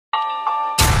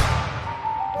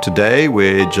Today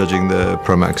we're judging the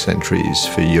Promax entries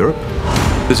for Europe.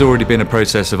 There's already been a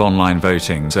process of online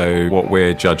voting, so what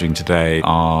we're judging today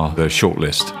are the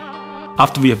shortlist.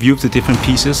 After we have viewed the different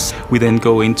pieces, we then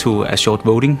go into a short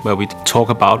voting where we talk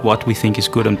about what we think is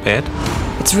good and bad.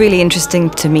 It's really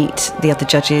interesting to meet the other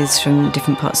judges from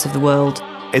different parts of the world.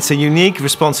 It's a unique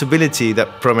responsibility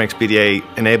that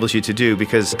PromaxBDA enables you to do,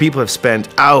 because people have spent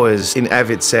hours in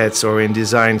Avid sets or in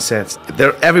design sets.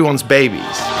 They're everyone's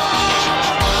babies.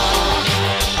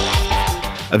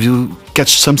 Have you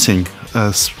catch something,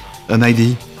 an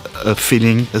idea, a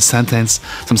feeling, a sentence,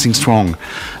 something strong,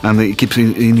 and it keeps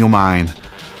it in your mind?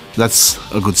 That's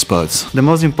a good spot. The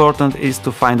most important is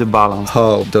to find a balance.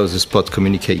 How does the spot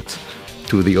communicate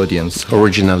to the audience?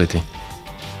 Originality.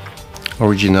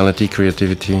 Originality,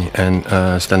 creativity, and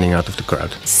standing out of the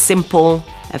crowd. Simple,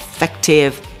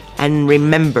 effective, and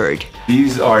remembered.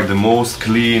 These are the most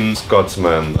clean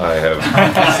Scotsmen I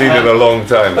have seen in a long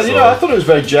time. But you know, I thought it was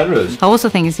very generous. I also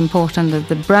think it's important that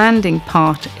the branding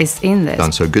part is in this.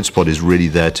 And so a good spot is really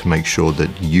there to make sure that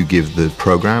you give the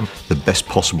program the best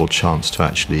possible chance to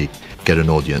actually get an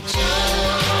audience.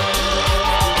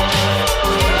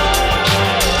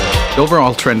 The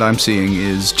overall trend I'm seeing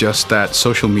is just that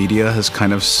social media has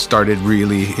kind of started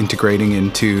really integrating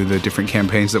into the different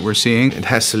campaigns that we're seeing. It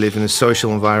has to live in a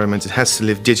social environment, it has to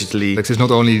live digitally. It's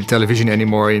not only television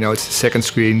anymore, you know, it's second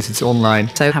screens, it's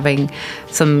online. So having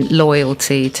some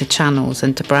loyalty to channels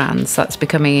and to brands, that's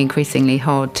becoming increasingly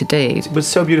hard to do. It was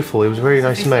so beautiful, it was very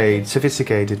nice made,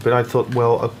 sophisticated, but I thought,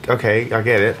 well, okay, I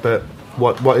get it, but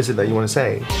what is it that you want to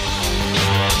say?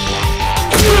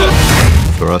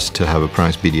 For us to have a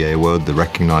PromaxBDA award that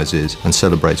recognises and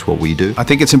celebrates what we do. I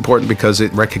think it's important because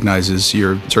it recognises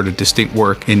your sort of distinct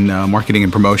work in marketing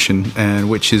and promotion, and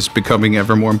which is becoming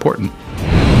ever more important.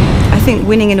 I think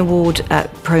winning an award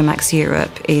at Promax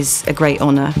Europe is a great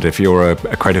honour. And if you're a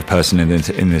creative person in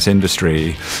this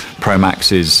industry,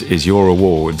 Promax is your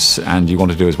awards, and you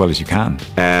want to do as well as you can.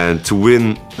 And to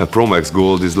win a Promax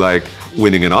Gold is like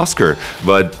winning an Oscar,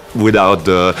 but without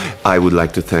the... I would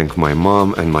like to thank my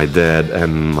mom and my dad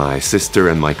and my sister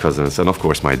and my cousins and of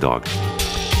course my dog.